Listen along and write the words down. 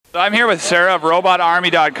I'm here with Sarah of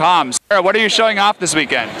robotarmy.com. Sarah, what are you showing off this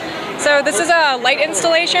weekend? So this is a light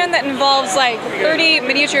installation that involves like 30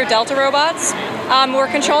 miniature Delta robots.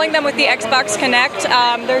 We're controlling them with the Xbox Kinect.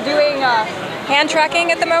 They're doing hand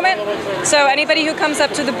tracking at the moment. So anybody who comes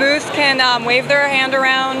up to the booth can wave their hand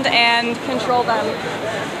around and control them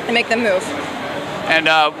and make them move. And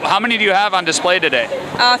how many do you have on display today?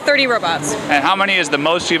 30 robots. And how many is the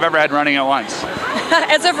most you've ever had running at once?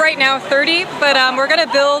 As of right now, 30, but we're going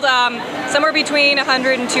to build somewhere between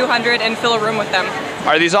 100 and 200 and fill a room with them.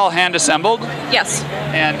 Are these all hand assembled? Yes.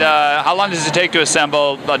 And how long does it take to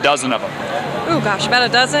assemble a dozen of them? Ooh, gosh, about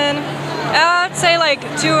a dozen. I'd say like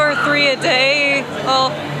 2 or 3 a day.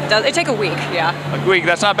 Well, it take a week, yeah. A week,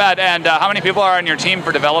 that's not bad. And how many people are on your team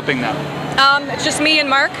for developing them? It's just me and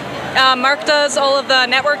Mark. Mark does all of the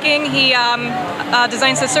networking. He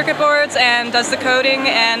designs the circuit boards and does the coding,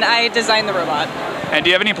 and I design the robot. And do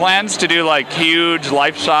you have any plans to do like huge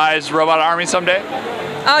life-size robot army someday?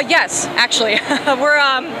 Yes, actually.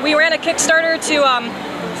 We ran a Kickstarter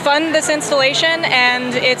to fund this installation,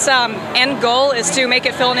 and its end goal is to make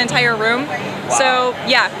it fill an entire room. Wow. So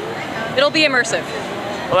yeah, it'll be immersive.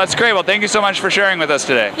 Well, that's great. Well, thank you so much for sharing with us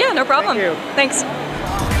today. Yeah, no problem. Thank you. Thanks.